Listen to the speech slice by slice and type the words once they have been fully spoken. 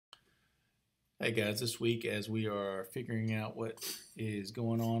Hey guys, this week as we are figuring out what is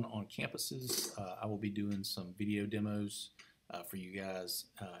going on campuses, I will be doing some video demos for you guys.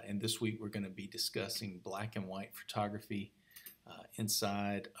 And this week we're going to be discussing black and white photography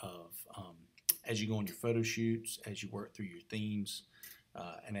inside of as you go on your photo shoots, as you work through your themes,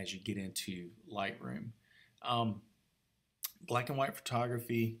 and as you get into Lightroom. Black and white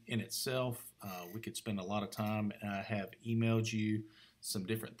photography in itself, we could spend a lot of time, and I have emailed you some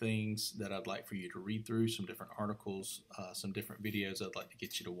different things that I'd like for you to read through, some different articles, some different videos I'd like to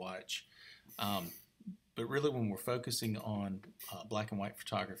get you to watch. But really when we're focusing on black and white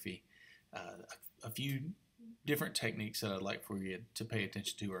photography, a few different techniques that I'd like for you to pay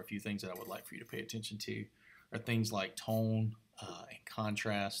attention to, or a few things that I would like for you to pay attention to, are things like tone and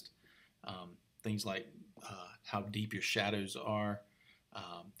contrast, things like how deep your shadows are,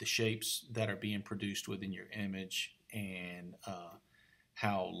 the shapes that are being produced within your image, and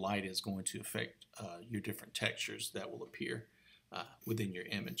how light is going to affect your different textures that will appear within your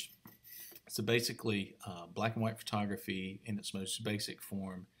image. So basically, black and white photography in its most basic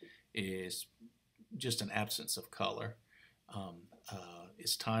form is just an absence of color.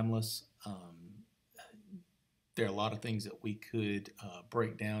 It's timeless. There are a lot of things that we could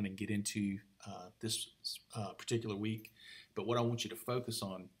break down and get into this particular week, but what I want you to focus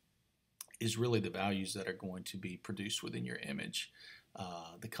on is really the values that are going to be produced within your image,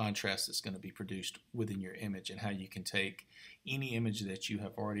 the contrast that's going to be produced within your image, and how you can take any image that you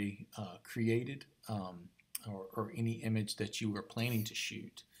have already created or any image that you are planning to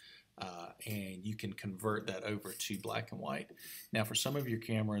shoot, and you can convert that over to black and white. Now for some of your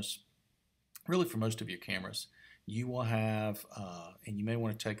cameras, really for most of your cameras, you will have, and you may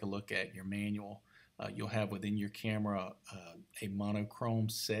want to take a look at your manual, you'll have within your camera a monochrome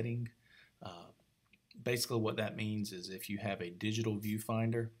setting. Basically what that means is if you have a digital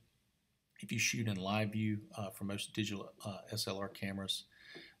viewfinder, if you shoot in live view for most digital SLR cameras,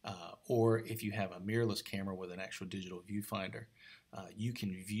 or if you have a mirrorless camera with an actual digital viewfinder, you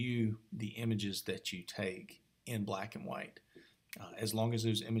can view the images that you take in black and white. As long as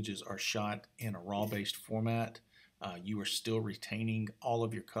those images are shot in a RAW-based format, you are still retaining all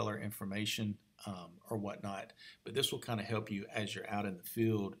of your color information or whatnot, but this will kind of help you as you're out in the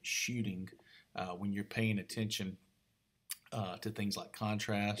field shooting when you're paying attention to things like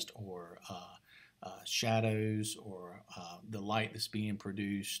contrast or shadows or the light that's being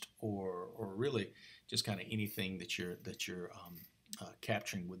produced, or really just kind of anything that you're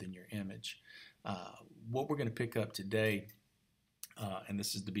capturing within your image. What we're going to pick up today, and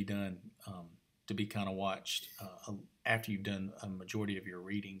this is to be done, to be kind of watched after you've done a majority of your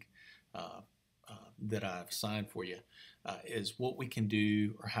reading that I've assigned for you, is what we can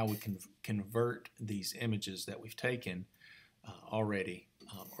do, or how we can convert these images that we've taken already,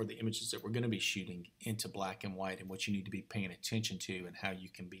 or the images that we're going to be shooting, into black and white, and what you need to be paying attention to, and how you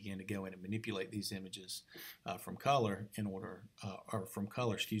can begin to go in and manipulate these images from color in order, or from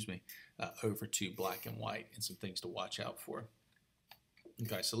color, excuse me, over to black and white, and some things to watch out for.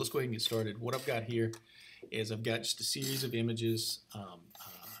 Okay, so let's go ahead and get started. What I've got here is I've got just a series of images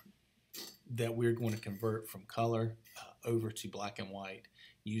that we're going to convert from color over to black and white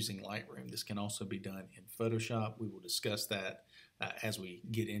using Lightroom. This can also be done in Photoshop. We will discuss that as we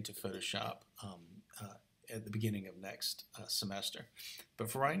get into Photoshop at the beginning of next semester. But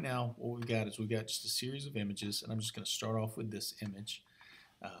for right now, what we've got is we've got just a series of images, and I'm just going to start off with this image.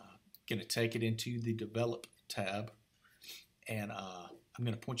 Going to take it into the Develop tab, and I'm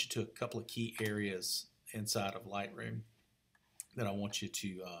going to point you to a couple of key areas inside of Lightroom that I want you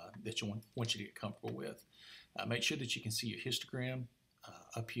to want you to get comfortable with. Make sure that you can see your histogram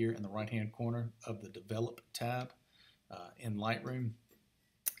up here in the right-hand corner of the Develop tab in Lightroom,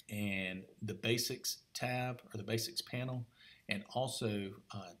 and the Basics tab, or the Basics panel, and also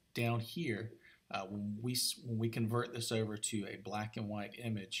down here when we convert this over to a black and white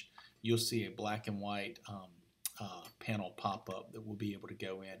image, you'll see a black and white panel pop up that we'll be able to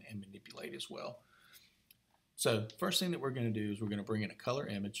go in and manipulate as well. So first thing that we're going to do is we're going to bring in a color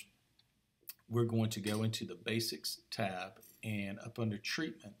image. We're going to go into the Basics tab, and up under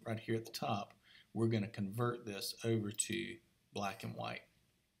Treatment right here at the top, we're going to convert this over to black and white.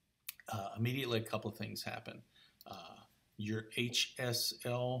 Immediately a couple of things happen. Your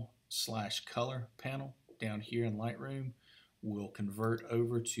HSL/color panel down here in Lightroom will convert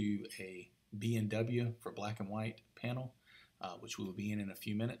over to a B&W for black and white panel, which we will be in a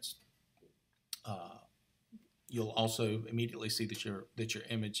few minutes. You'll also immediately see that your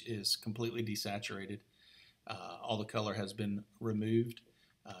image is completely desaturated. All the color has been removed.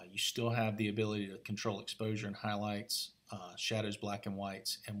 You still have the ability to control exposure and highlights, shadows, black and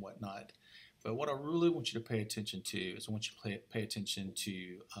whites, and whatnot. But what I really want you to pay attention to is I want you to pay attention to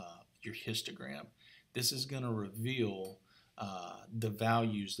your histogram. This is going to reveal the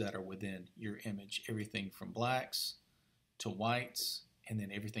values that are within your image, everything from blacks to whites, and then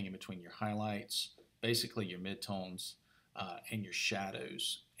everything in between your highlights, basically your midtones and your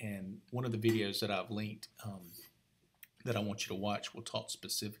shadows. And one of the videos that I've linked that I want you to watch will talk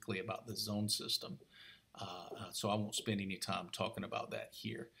specifically about the zone system. So I won't spend any time talking about that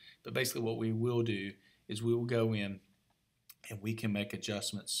here. But basically what we will do is we will go in and we can make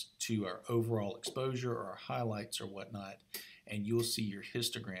adjustments to our overall exposure or our highlights or whatnot, and you'll see your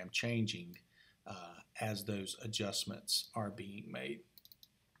histogram changing as those adjustments are being made.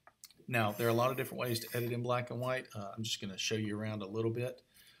 Now, there are a lot of different ways to edit in black and white. I'm just going to show you around a little bit.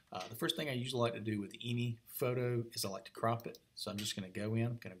 The first thing I usually like to do with any photo is I like to crop it. So I'm just going to go in,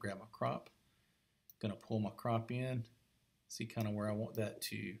 I'm going to grab my crop, going to pull my crop in, see kind of where I want that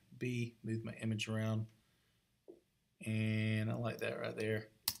to be, move my image around, and I like that right there.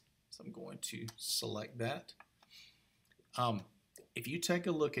 So I'm going to select that. If you take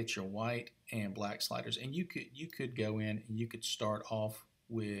a look at your white and black sliders, and you could go in and you could start off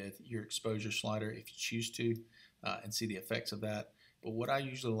with your exposure slider if you choose to, and see the effects of that. But what I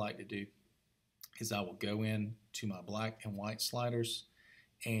usually like to do is I will go in to my black and white sliders,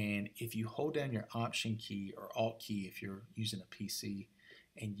 and if you hold down your Option key or Alt key if you're using a PC,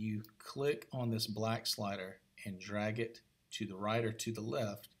 and you click on this black slider and drag it to the right or to the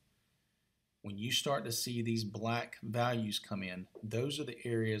left, when you start to see these black values come in, those are the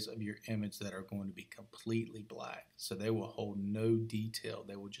areas of your image that are going to be completely black. So they will hold no detail.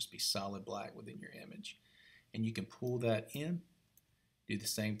 They will just be solid black within your image. And you can pull that in. Do the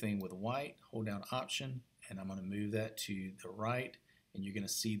same thing with white. Hold down Option, and I'm going to move that to the right. And you're going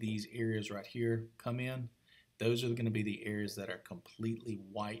to see these areas right here come in. Those are going to be the areas that are completely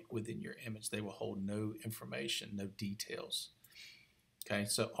white within your image. They will hold no information, no details. Okay,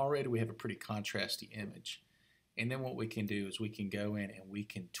 so already we have a pretty contrasty image. And then what we can do is we can go in and we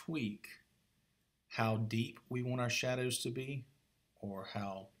can tweak how deep we want our shadows to be or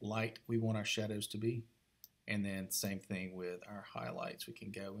how light we want our shadows to be. And then same thing with our highlights. We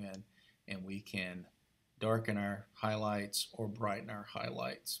can go in and we can darken our highlights or brighten our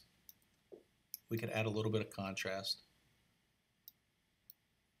highlights. We could add a little bit of contrast.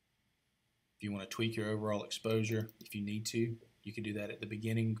 If you want to tweak your overall exposure, if you need to, you can do that at the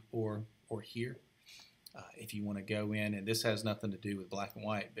beginning or here. If you want to go in, and this has nothing to do with black and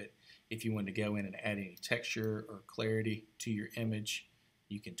white, but if you want to go in and add any texture or clarity to your image,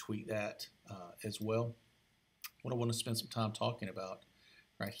 you can tweak that as well. What I want to spend some time talking about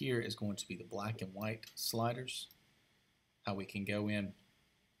right here is going to be the black and white sliders, how we can go in,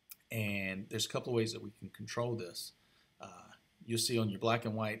 and there's a couple of ways that we can control this. You'll see on your black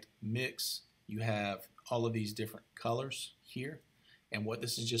and white mix, you have all of these different colors here, and what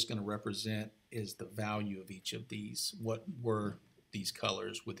this is just going to represent is the value of each of these. What were these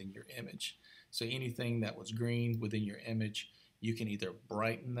colors within your image? So anything that was green within your image, you can either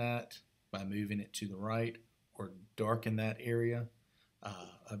brighten that by moving it to the right or darken that area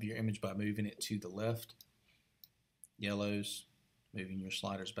of your image by moving it to the left. Yellows, moving your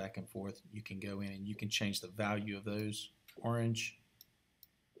sliders back and forth, you can go in and you can change the value of those. Orange,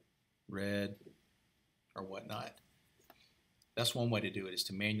 red, or whatnot. That's one way to do it, is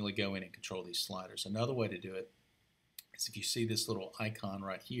to manually go in and control these sliders. Another way to do it is if you see this little icon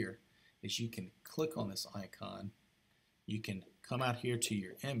right here, is you can click on this icon, you can come out here to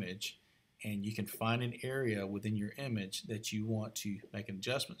your image, and you can find an area within your image that you want to make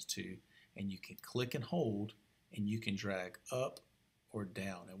adjustments to, and you can click and hold, and you can drag up or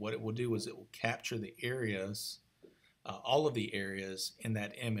down. And what it will do is it will capture the areas, all of the areas in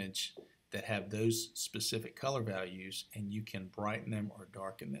that image that have those specific color values, and you can brighten them or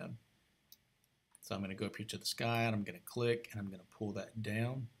darken them. So I'm going to go up here to the sky, and I'm going to click, and I'm going to pull that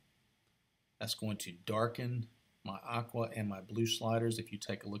down. That's going to darken my aqua and my blue sliders. If you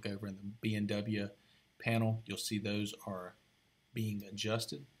take a look over in the B&W panel, you'll see those are being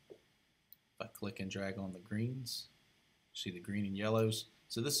adjusted. If I click and drag on the greens, see the green and yellows.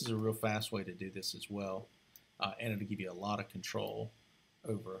 So this is a real fast way to do this as well, and it'll give you a lot of control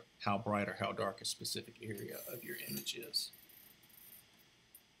over how bright or how dark a specific area of your image is.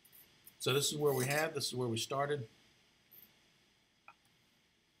 So this is where we started.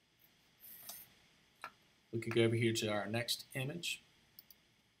 We could go over here to our next image.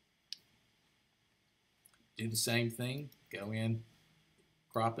 Do the same thing, go in,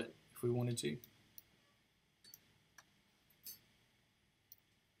 crop it if we wanted to.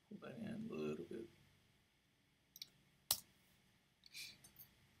 Pull that in a little bit.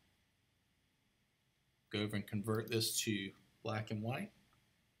 Go over and convert this to black and white.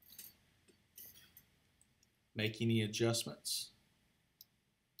 Make any adjustments.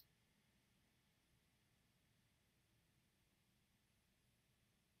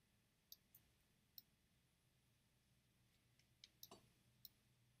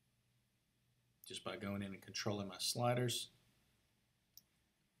 Just by going in and controlling my sliders.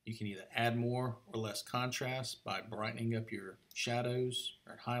 You can either add more or less contrast by brightening up your shadows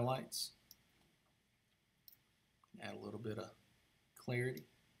or highlights. Add a little bit of clarity,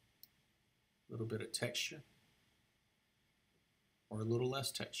 a little bit of texture, or a little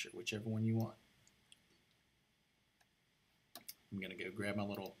less texture, whichever one you want. I'm going to go grab my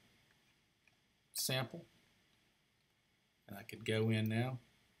little sample, and I could go in now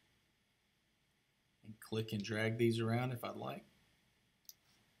and click and drag these around if I'd like.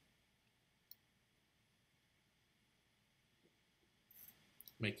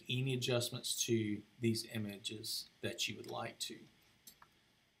 Make any adjustments to these images that you would like to.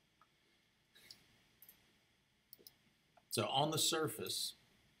 So on the surface,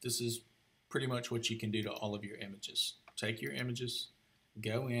 this is pretty much what you can do to all of your images. Take your images,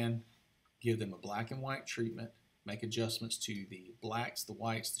 go in, give them a black and white treatment, make adjustments to the blacks, the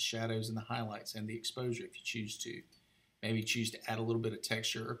whites, the shadows, and the highlights, and the exposure if you choose to. Maybe choose to add a little bit of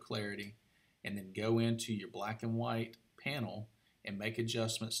texture or clarity, and then go into your black and white panel and make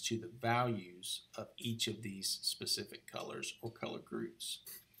adjustments to the values of each of these specific colors or color groups.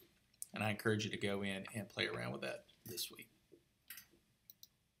 And I encourage you to go in and play around with that this week.